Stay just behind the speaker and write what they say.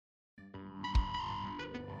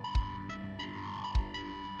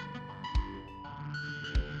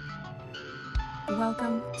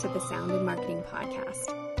Welcome to the Sound and Marketing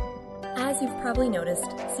Podcast. As you've probably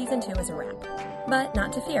noticed, Season 2 is a wrap. But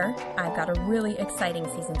not to fear, I've got a really exciting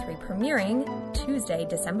Season 3 premiering Tuesday,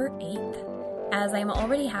 December 8th. As I am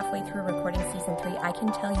already halfway through recording Season 3, I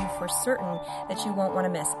can tell you for certain that you won't want to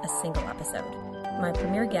miss a single episode. My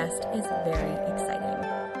premiere guest is very exciting.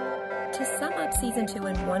 To sum up Season 2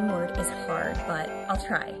 in one word is hard, but I'll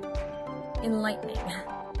try. Enlightening.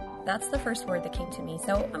 That's the first word that came to me,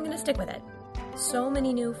 so I'm going to stick with it. So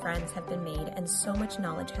many new friends have been made and so much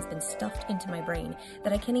knowledge has been stuffed into my brain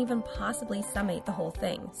that I can't even possibly summate the whole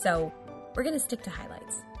thing. So we're going to stick to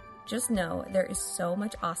highlights. Just know there is so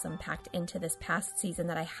much awesome packed into this past season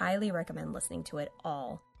that I highly recommend listening to it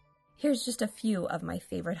all. Here's just a few of my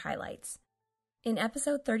favorite highlights. In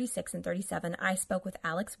episode 36 and 37, I spoke with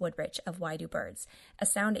Alex Woodrich of Why Do Birds, a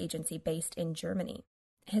sound agency based in Germany.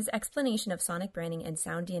 His explanation of sonic branding and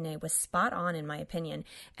sound DNA was spot on in my opinion,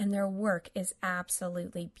 and their work is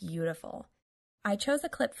absolutely beautiful. I chose a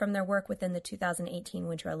clip from their work within the 2018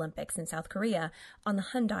 Winter Olympics in South Korea on the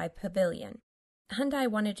Hyundai Pavilion. Hyundai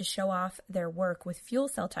wanted to show off their work with fuel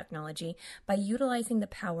cell technology by utilizing the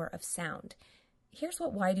power of sound. Here's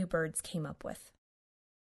what Why Do Birds came up with.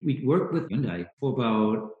 We worked with Hyundai for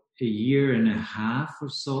about a year and a half or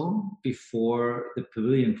so before the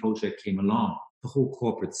Pavilion project came along. The whole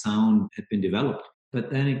corporate sound had been developed. But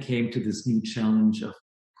then it came to this new challenge of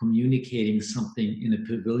communicating something in a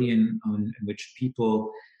pavilion in which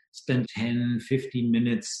people spend 10, 15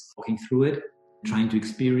 minutes walking through it, trying to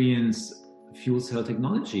experience fuel cell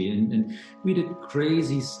technology. And we did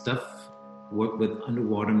crazy stuff, work with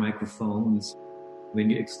underwater microphones. When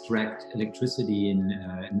you extract electricity in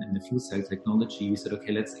the fuel cell technology, we said,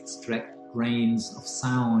 okay, let's extract grains of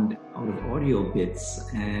sound out of audio bits,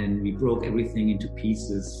 and we broke everything into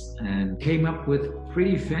pieces and came up with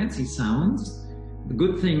pretty fancy sounds. The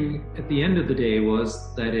good thing at the end of the day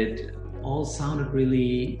was that it all sounded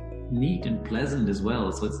really neat and pleasant as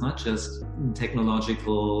well. So it's not just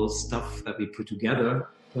technological stuff that we put together,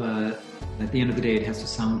 but at the end of the day, it has to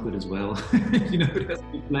sound good as well. It has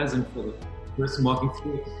to be pleasant for the person walking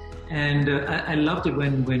through it. And I loved it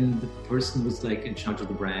when the person was like in charge of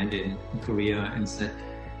the brand in Korea and said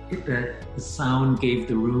that the sound gave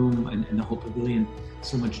the room and the whole pavilion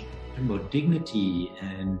so much more dignity.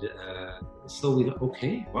 And so we thought,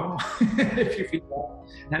 okay, wow, if you feel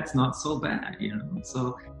that's not so bad,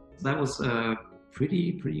 So that was a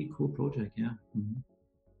pretty cool project, yeah. Mm-hmm.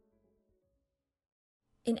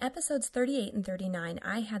 In episodes 38 and 39,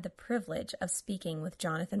 I had the privilege of speaking with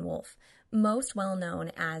Jonathan Wolff, most well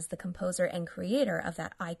known as the composer and creator of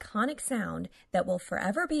that iconic sound that will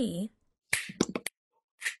forever be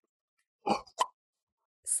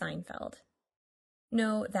Seinfeld.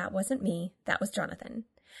 No, that wasn't me. That was Jonathan.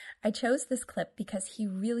 I chose this clip because he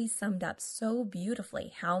really summed up so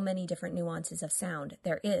beautifully how many different nuances of sound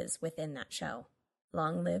there is within that show.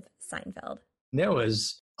 Long live Seinfeld. There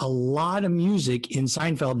was a lot of music in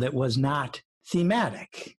Seinfeld that was not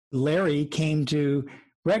thematic. Larry came to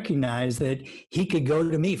recognize that he could go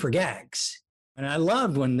to me for gags. And I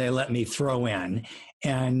loved when they let me throw in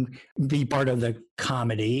and be part of the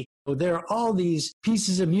comedy. There are all these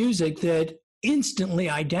pieces of music that instantly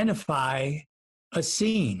identify a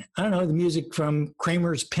scene. I don't know, the music from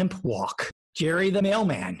Kramer's Pimp Walk. Jerry the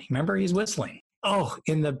Mailman, remember he's whistling. Oh,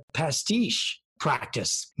 in the pastiche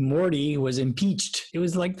practice, Morty was impeached. It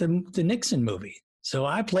was like the Nixon movie. So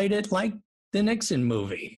I played it like the Nixon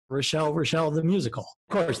movie. Rochelle the musical.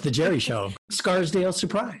 Of course, the Jerry Show. Scarsdale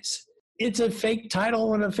Surprise. It's a fake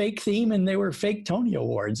title and a fake theme, and they were fake Tony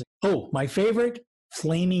Awards. Oh, my favorite,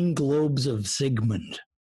 Flaming Globes of Sigmund.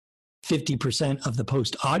 50% of the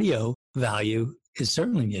post-audio value is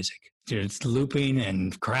certainly music. There's looping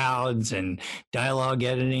and crowds and dialogue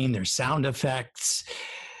editing. There's sound effects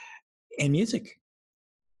and music.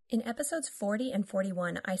 In episodes 40 and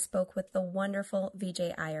 41, I spoke with the wonderful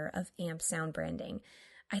Vijay Iyer of AMP Sound Branding.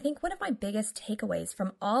 I think one of my biggest takeaways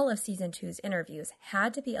from all of Season 2's interviews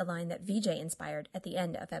had to be a line that Vijay inspired at the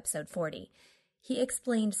end of episode 40. He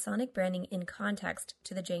explained sonic branding in context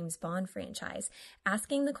to the James Bond franchise,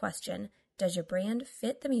 asking the question, does your brand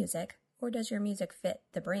fit the music or does your music fit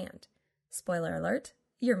the brand? Spoiler alert,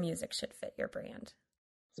 your music should fit your brand.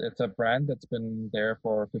 It's a brand that's been there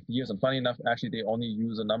for 50 years. And funny enough, actually, they only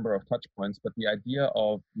use a number of touch points. But the idea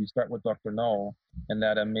of you start with Dr. No and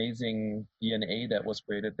that amazing DNA that was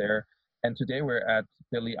created there. And today we're at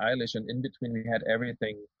Billie Eilish. And in between, we had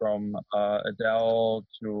everything from Adele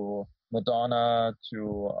to Madonna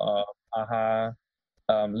to Aha.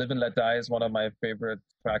 Live and Let Die is one of my favorite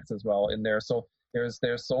tracks as well in there. So there's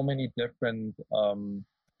so many different, over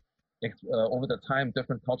the time,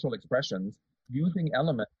 different cultural expressions using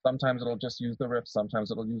elements. Sometimes it'll just use the riff,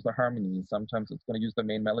 sometimes it'll use the harmony, sometimes it's going to use the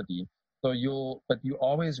main melody. So you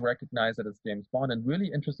always recognize that it's James Bond. And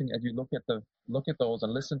really interesting as you look at those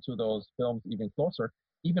and listen to those films even closer,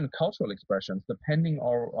 even cultural expressions, depending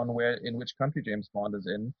on in which country James Bond is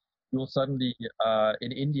in, you'll suddenly,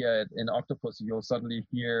 in India, in Octopus, you'll suddenly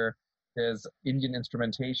hear there's Indian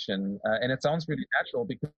instrumentation. And it sounds really natural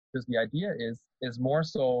because the idea is more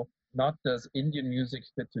so not does Indian music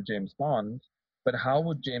fit to James Bond, but how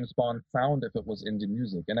would James Bond sound if it was Indian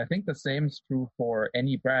music? And I think the same is true for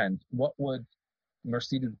any brand. What would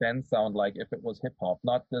Mercedes-Benz sound like if it was hip-hop?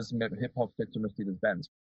 Not does hip-hop fit to Mercedes-Benz?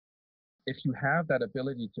 If you have that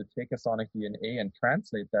ability to take a sonic DNA and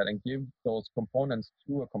translate that and give those components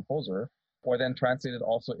to a composer, or then translate it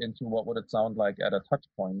also into what would it sound like at a touch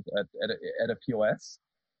point, at a POS,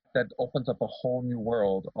 that opens up a whole new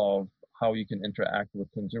world of how you can interact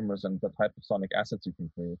with consumers and the type of sonic assets you can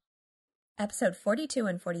create. Episode 42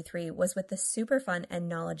 and 43 was with the super fun and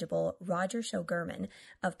knowledgeable Roger Shogurman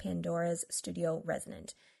of Pandora's Studio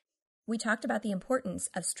Resonant. We talked about the importance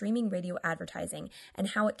of streaming radio advertising and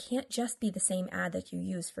how it can't just be the same ad that you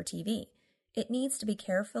use for TV. It needs to be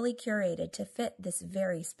carefully curated to fit this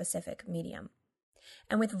very specific medium.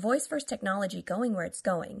 And with voice-first technology going where it's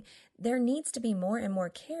going, there needs to be more and more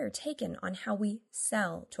care taken on how we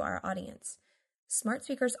sell to our audience. Smart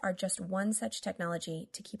speakers are just one such technology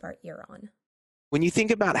to keep our ear on. When you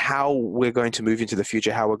think about how we're going to move into the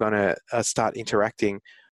future, how we're going to start interacting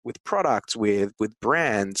with products, with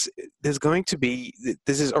brands, this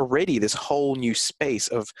is already this whole new space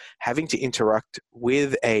of having to interact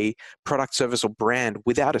with a product, service, or brand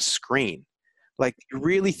without a screen. Like, you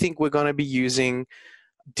really think we're going to be using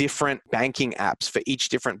different banking apps for each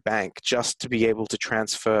different bank just to be able to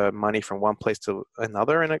transfer money from one place to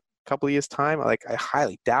another in a couple of years' time? Like, I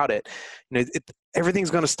highly doubt it.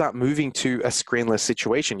 Everything's going to start moving to a screenless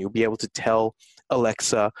situation. You'll be able to tell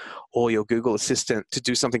Alexa or your Google Assistant to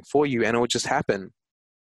do something for you, and it will just happen.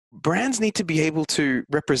 Brands need to be able to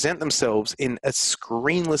represent themselves in a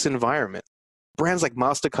screenless environment. Brands like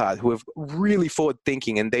MasterCard, who have really forward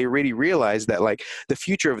thinking, and they really realize that like the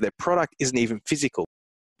future of their product isn't even physical.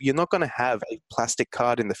 You're not going to have a plastic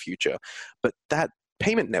card in the future, but that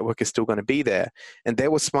payment network is still going to be there. And they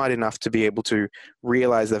were smart enough to be able to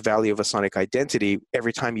realize the value of a sonic identity.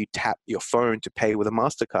 Every time you tap your phone to pay with a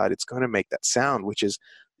MasterCard, it's going to make that sound,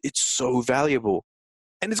 it's so valuable.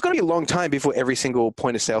 And it's going to be a long time before every single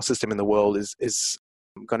point of sale system in the world is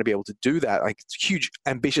going to be able to do that. Like, it's a huge,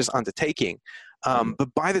 ambitious undertaking.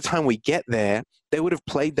 But by the time we get there, they would have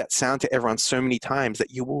played that sound to everyone so many times that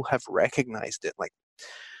you will have recognized it. Like,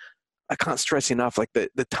 I can't stress enough, like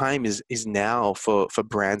the time is now for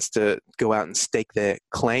brands to go out and stake their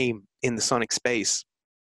claim in the sonic space,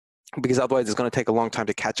 because otherwise it's going to take a long time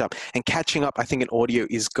to catch up. And catching up, I think, in audio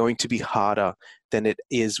is going to be harder than it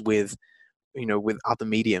is with other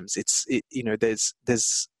mediums.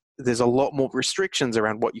 There's a lot more restrictions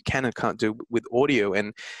around what you can and can't do with audio,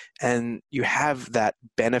 and you have that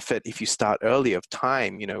benefit if you start early of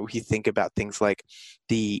time. You think about things like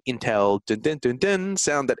the Intel dun dun dun dun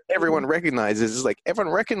sound that everyone recognizes. It's like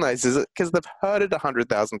everyone recognizes it because they've heard it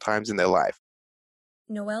 100,000 times in their life.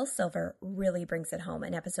 Noelle Silver really brings it home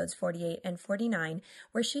in episodes 48 and 49,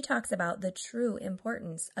 where she talks about the true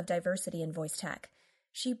importance of diversity in voice tech.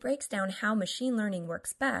 She breaks down how machine learning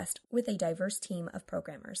works best with a diverse team of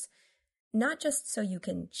programmers. Not just so you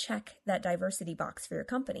can check that diversity box for your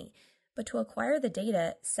company, but to acquire the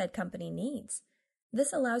data said company needs.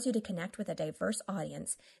 This allows you to connect with a diverse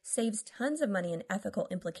audience, saves tons of money and ethical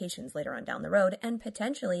implications later on down the road, and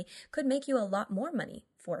potentially could make you a lot more money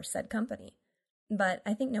for said company. But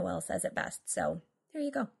I think Noelle says it best, so there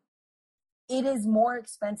you go. It is more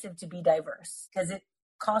expensive to be diverse because it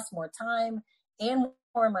costs more time and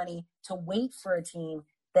more money to wait for a team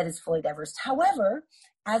that is fully diverse. However,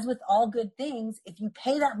 as with all good things, if you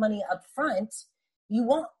pay that money up front, you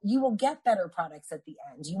will get better products at the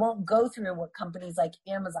end. You won't go through what companies like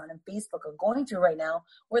Amazon and Facebook are going through right now,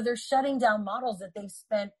 where they're shutting down models that they've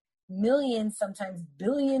spent millions, sometimes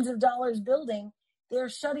billions of dollars building. They're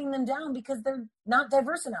shutting them down because they're not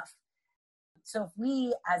diverse enough. So if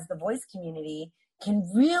we, as the voice community, can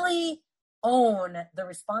really own the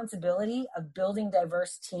responsibility of building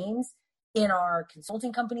diverse teams in our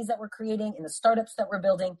consulting companies that we're creating, in the startups that we're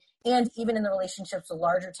building, and even in the relationships with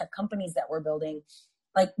larger tech companies that we're building,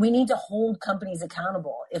 like, we need to hold companies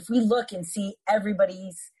accountable. If we look and see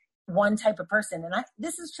everybody's one type of person, and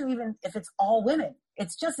this is true even if it's all women,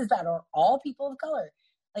 it's just as bad, or all people of color.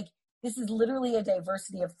 Like, this is literally a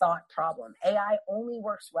diversity of thought problem. AI only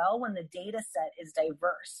works well when the data set is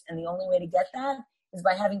diverse. And the only way to get that is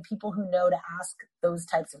by having people who know to ask those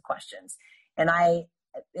types of questions. And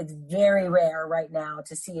it's very rare right now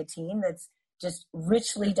to see a team that's just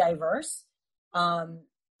richly diverse,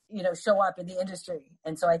 show up in the industry.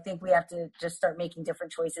 And so I think we have to just start making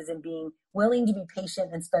different choices and being willing to be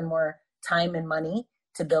patient and spend more time and money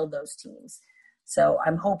to build those teams. So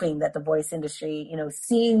I'm hoping that the voice industry,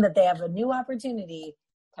 seeing that they have a new opportunity,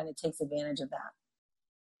 kind of takes advantage of that.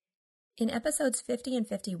 In episodes 50 and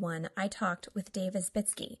 51, I talked with Dave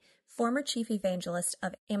Isbitsky, former chief evangelist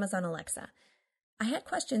of Amazon Alexa. I had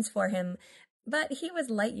questions for him, but he was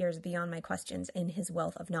light years beyond my questions in his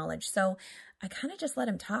wealth of knowledge, so I kind of just let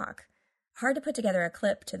him talk. Hard to put together a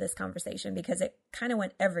clip to this conversation because it kind of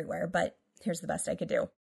went everywhere, but here's the best I could do.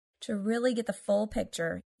 To really get the full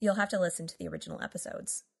picture, you'll have to listen to the original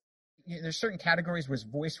episodes. There's certain categories where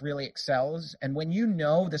voice really excels, and when you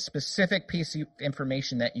know the specific piece of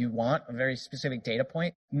information that you want, a very specific data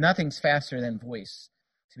point, nothing's faster than voice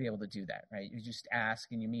to be able to do that, right? You just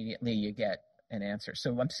ask and immediately you get an answer.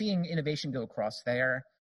 So I'm seeing innovation go across there.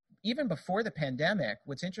 Even before the pandemic,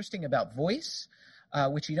 what's interesting about voice,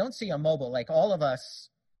 which you don't see on mobile, like all of us,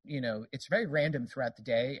 it's very random throughout the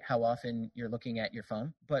day how often you're looking at your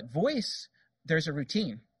phone. But voice, there's a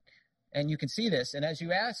routine. And you can see this. And as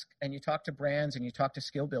you ask and you talk to brands and you talk to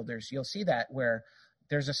skill builders, you'll see that where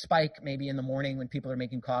there's a spike maybe in the morning when people are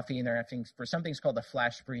making coffee and they're having for something's called a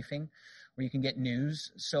flash briefing where you can get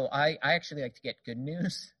news. So I actually like to get good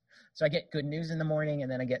news. So I get good news in the morning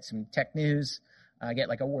and then I get some tech news. I get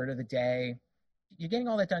like a word of the day. You're getting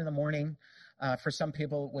all that done in the morning. For some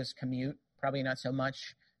people it was commute, probably not so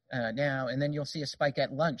much now. And then you'll see a spike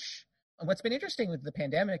at lunch. And what's been interesting with the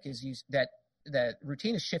pandemic is that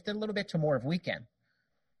routine has shifted a little bit to more of weekend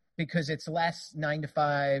because it's less 9 to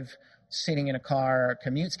 5 sitting in a car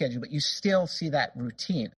commute schedule, but you still see that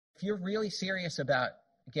routine. If you're really serious about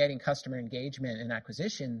getting customer engagement and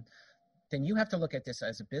acquisition, then you have to look at this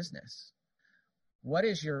as a business. What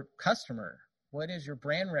is your customer? What does your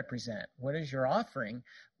brand represent? What is your offering?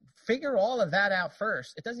 Figure all of that out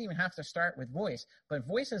first. It doesn't even have to start with voice, but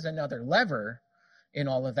voice is another lever in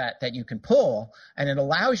all of that you can pull, and it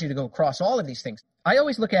allows you to go across all of these things. I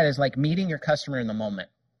always look at it as like meeting your customer in the moment.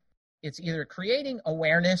 It's either creating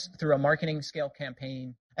awareness through a marketing scale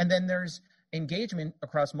campaign, and then there's engagement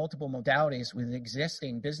across multiple modalities with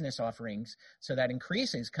existing business offerings, so that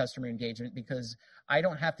increases customer engagement because I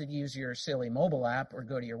don't have to use your silly mobile app or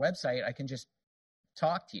go to your website. I can just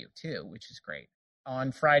talk to you too, which is great.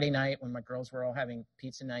 On Friday night when my girls were all having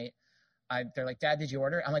pizza night, they're like, "Dad, did you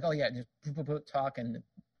order?" I'm like, "Oh yeah, just talk and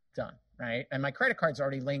done," right? And my credit card's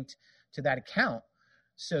already linked to that account.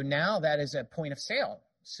 So now that is a point of sale.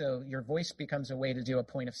 So your voice becomes a way to do a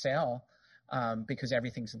point of sale because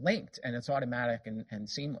everything's linked and it's automatic and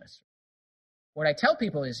seamless. What I tell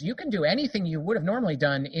people is you can do anything you would have normally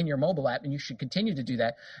done in your mobile app, and you should continue to do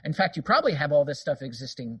that. In fact, you probably have all this stuff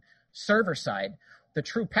existing server side. The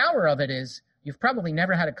true power of it is you've probably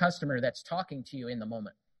never had a customer that's talking to you in the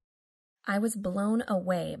moment. I was blown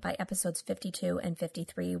away by episodes 52 and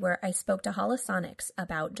 53, where I spoke to Holosonics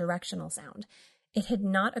about directional sound. It had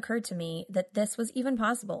not occurred to me that this was even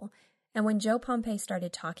possible. And when Joe Pompei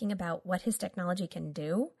started talking about what his technology can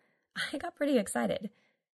do, I got pretty excited.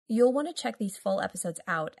 You'll want to check these full episodes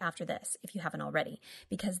out after this, if you haven't already,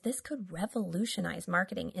 because this could revolutionize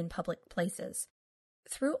marketing in public places.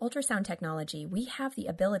 Through ultrasound technology, we have the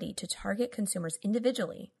ability to target consumers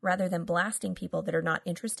individually rather than blasting people that are not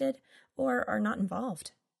interested or are not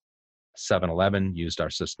involved. 7-Eleven used our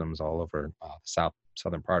systems all over the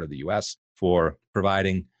southern part of the U.S. for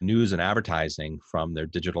providing news and advertising from their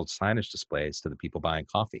digital signage displays to the people buying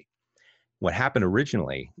coffee. What happened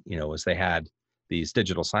originally, was they had these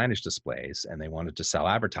digital signage displays and they wanted to sell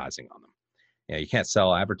advertising on them. You can't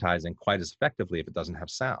sell advertising quite as effectively if it doesn't have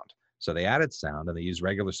sound. So they added sound and they used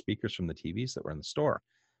regular speakers from the TVs that were in the store.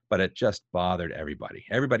 But it just bothered everybody.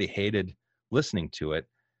 Everybody hated listening to it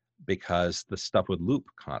because the stuff would loop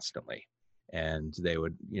constantly. And they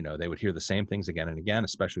would hear the same things again and again,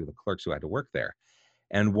 especially the clerks who had to work there.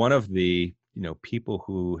 And one of the, people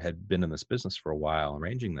who had been in this business for a while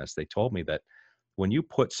arranging this, they told me that when you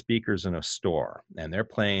put speakers in a store and they're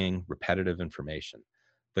playing repetitive information,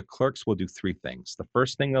 the clerks will do three things. The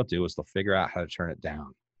first thing they'll do is they'll figure out how to turn it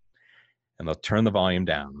down. And they'll turn the volume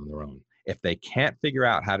down on their own. If they can't figure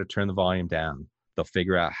out how to turn the volume down, they'll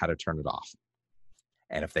figure out how to turn it off.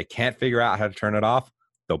 And if they can't figure out how to turn it off,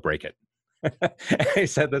 they'll break it. He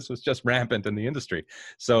said this was just rampant in the industry.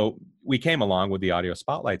 So we came along with the audio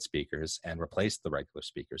spotlight speakers and replaced the regular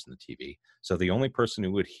speakers in the TV. So the only person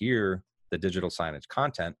who would hear the digital signage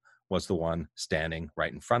content was the one standing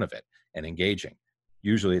right in front of it and engaging.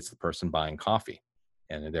 Usually it's the person buying coffee.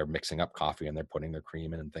 and they're mixing up coffee and they're putting their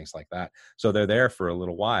cream in and things like that. So they're there for a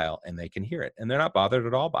little while and they can hear it and they're not bothered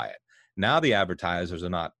at all by it. Now the advertisers are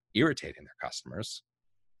not irritating their customers.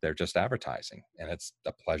 They're just advertising, and it's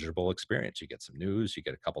a pleasurable experience. You get some news, you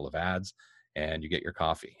get a couple of ads, and you get your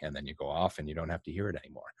coffee, and then you go off and you don't have to hear it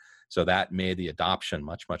anymore. So that made the adoption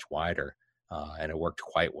much, much wider, and it worked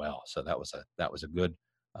quite well. So that was a good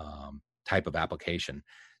type of application.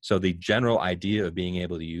 So the general idea of being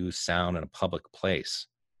able to use sound in a public place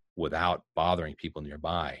without bothering people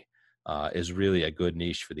nearby is really a good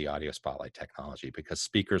niche for the audio spotlight technology, because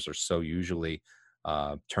speakers are so usually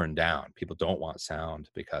turned down. People don't want sound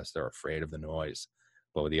because they're afraid of the noise.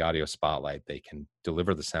 But with the audio spotlight, they can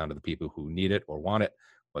deliver the sound to the people who need it or want it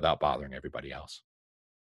without bothering everybody else.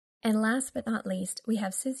 And last but not least, we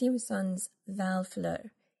have Cesium Son's Val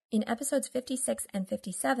Fleur. In episodes 56 and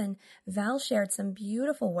 57, Val shared some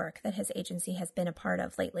beautiful work that his agency has been a part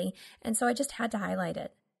of lately, and so I just had to highlight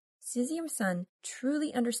it. Cesium Son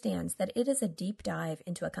truly understands that it is a deep dive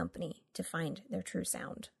into a company to find their true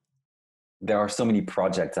sound. There are so many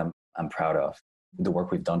projects I'm proud of. The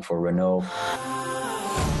work we've done for Renault,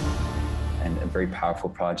 and a very powerful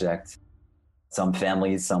project. Some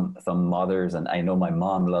families, some mothers, and I know my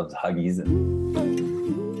mom loves Huggies.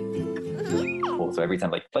 So every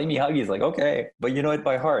time, like, play me Huggies, like, okay, but you know it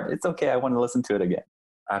by heart. It's okay, I want to listen to it again.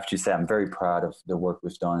 I have to say, I'm very proud of the work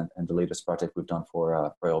we've done and the latest project we've done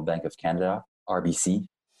for Royal Bank of Canada, RBC.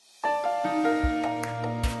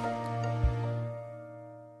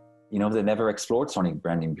 You know, they never explored sonic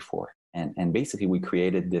branding before. And basically we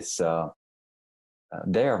created this,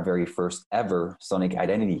 their very first ever sonic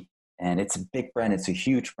identity. And it's a big brand. It's a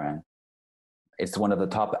huge brand. It's one of the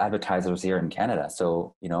top advertisers here in Canada.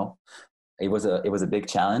 So, you know, it was a big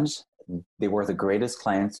challenge. They were the greatest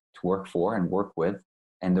clients to work for and work with.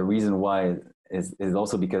 And the reason why is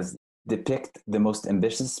also because they picked the most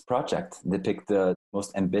ambitious project. They picked the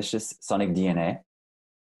most ambitious sonic DNA.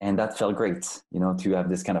 And that felt great, you know, to have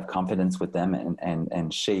this kind of confidence with them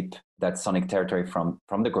and shape that sonic territory from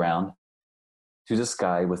the ground to the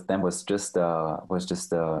sky with them was just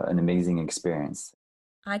an amazing experience.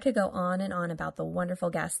 I could go on and on about the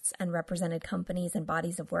wonderful guests and represented companies and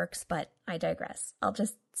bodies of works, but I digress. I'll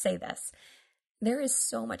just say this. There is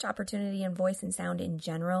so much opportunity in voice and sound in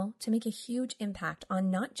general to make a huge impact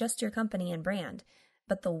on not just your company and brand,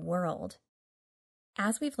 but the world.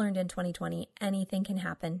 As we've learned in 2020, anything can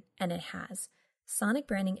happen, and it has. Sonic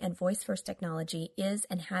branding and voice-first technology is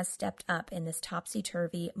and has stepped up in this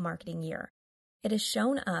topsy-turvy marketing year. It has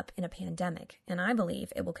shown up in a pandemic, and I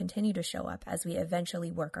believe it will continue to show up as we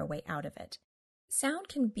eventually work our way out of it. Sound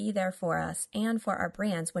can be there for us and for our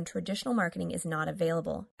brands when traditional marketing is not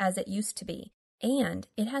available, as it used to be, and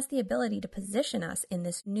it has the ability to position us in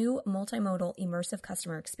this new multimodal immersive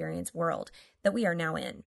customer experience world that we are now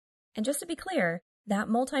in. And just to be clear, that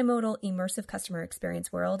multimodal immersive customer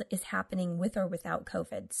experience world is happening with or without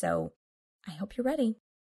COVID, so I hope you're ready.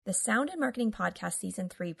 The Sound and Marketing Podcast Season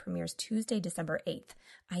 3 premieres Tuesday, December 8th.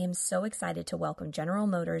 I am so excited to welcome General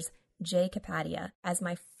Motors' Jay Kapadia as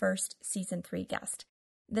my first Season 3 guest.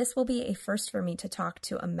 This will be a first for me to talk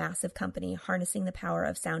to a massive company harnessing the power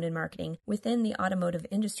of sound and marketing within the automotive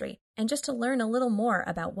industry, and just to learn a little more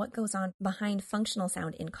about what goes on behind functional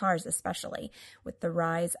sound in cars, especially with the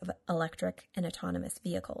rise of electric and autonomous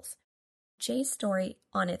vehicles. Jay's story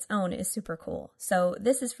on its own is super cool, so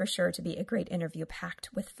this is for sure to be a great interview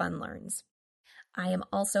packed with fun learns. I am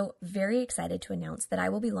also very excited to announce that I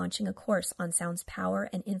will be launching a course on sound's power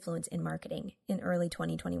and influence in marketing in early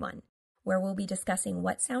 2021. Where we'll be discussing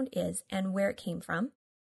what sound is and where it came from,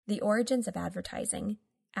 the origins of advertising,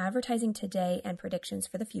 advertising today and predictions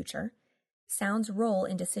for the future, sound's role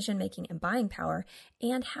in decision-making and buying power,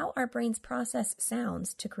 and how our brains process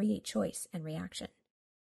sounds to create choice and reaction.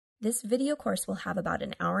 This video course will have about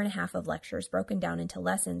an hour and a half of lectures broken down into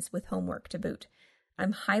lessons with homework to boot.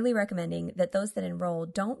 I'm highly recommending that those that enroll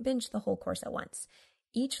don't binge the whole course at once.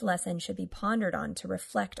 Each lesson should be pondered on to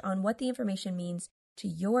reflect on what the information means to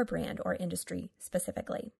your brand or industry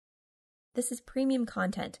specifically. This is premium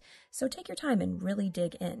content, so take your time and really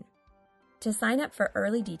dig in. To sign up for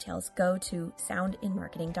early details, go to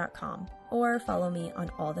soundinmarketing.com or follow me on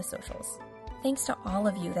all the socials. Thanks to all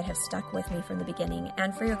of you that have stuck with me from the beginning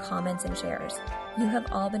and for your comments and shares. You have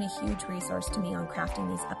all been a huge resource to me on crafting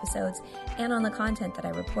these episodes and on the content that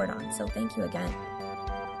I report on, so thank you again.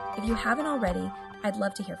 If you haven't already, I'd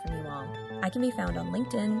love to hear from you all. I can be found on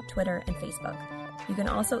LinkedIn, Twitter, and Facebook. You can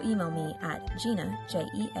also email me at Gina,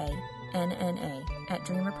 Jeanna,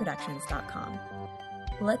 @dreamerproductions.com.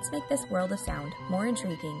 Let's make this world of sound more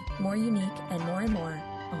intriguing, more unique, and more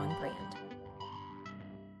on brand.